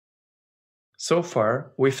So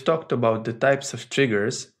far, we've talked about the types of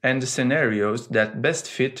triggers and the scenarios that best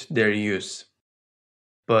fit their use.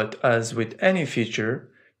 But as with any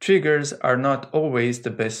feature, triggers are not always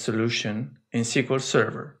the best solution in SQL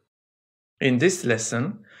Server. In this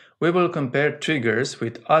lesson, we will compare triggers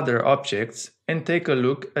with other objects and take a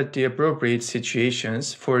look at the appropriate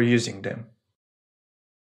situations for using them.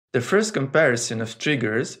 The first comparison of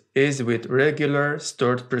triggers is with regular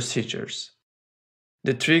stored procedures.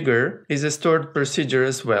 The trigger is a stored procedure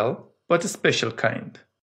as well, but a special kind.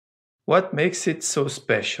 What makes it so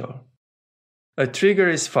special? A trigger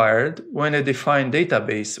is fired when a defined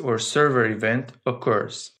database or server event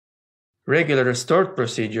occurs. Regular stored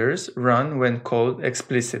procedures run when called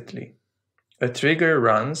explicitly. A trigger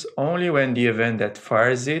runs only when the event that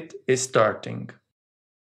fires it is starting.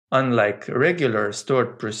 Unlike regular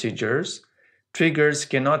stored procedures, triggers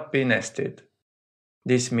cannot be nested.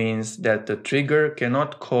 This means that the trigger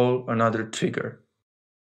cannot call another trigger.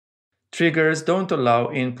 Triggers don't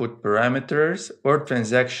allow input parameters or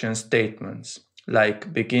transaction statements,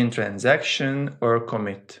 like begin transaction or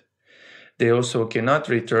commit. They also cannot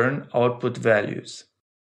return output values.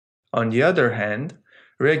 On the other hand,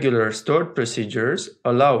 regular stored procedures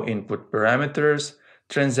allow input parameters,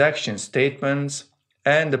 transaction statements,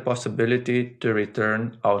 and the possibility to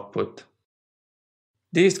return output.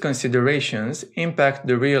 These considerations impact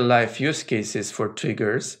the real-life use cases for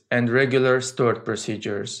triggers and regular stored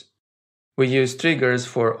procedures. We use triggers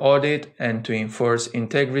for audit and to enforce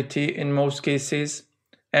integrity in most cases,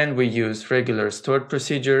 and we use regular stored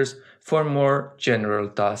procedures for more general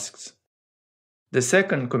tasks. The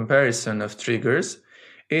second comparison of triggers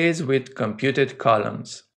is with computed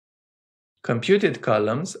columns. Computed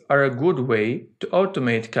columns are a good way to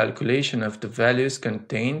automate calculation of the values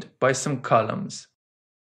contained by some columns.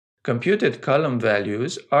 Computed column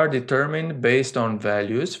values are determined based on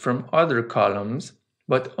values from other columns,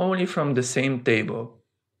 but only from the same table.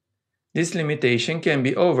 This limitation can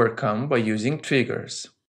be overcome by using triggers.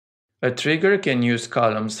 A trigger can use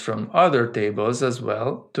columns from other tables as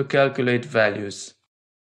well to calculate values.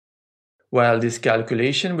 While this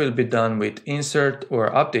calculation will be done with insert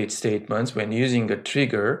or update statements when using a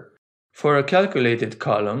trigger, for a calculated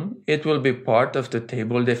column, it will be part of the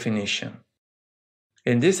table definition.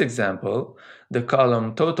 In this example, the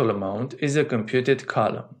column total amount is a computed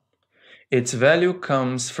column. Its value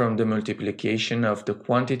comes from the multiplication of the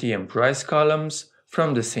quantity and price columns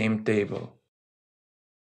from the same table.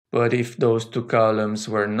 But if those two columns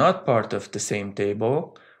were not part of the same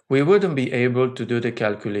table, we wouldn't be able to do the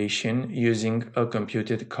calculation using a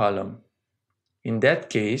computed column. In that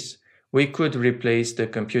case, we could replace the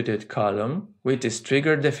computed column with its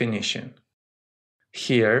trigger definition.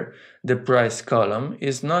 Here, the price column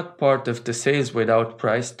is not part of the sales without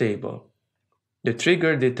price table. The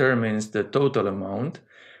trigger determines the total amount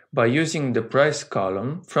by using the price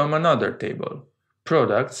column from another table,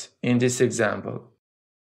 products in this example.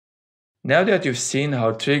 Now that you've seen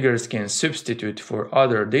how triggers can substitute for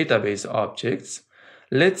other database objects,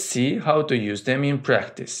 let's see how to use them in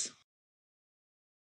practice.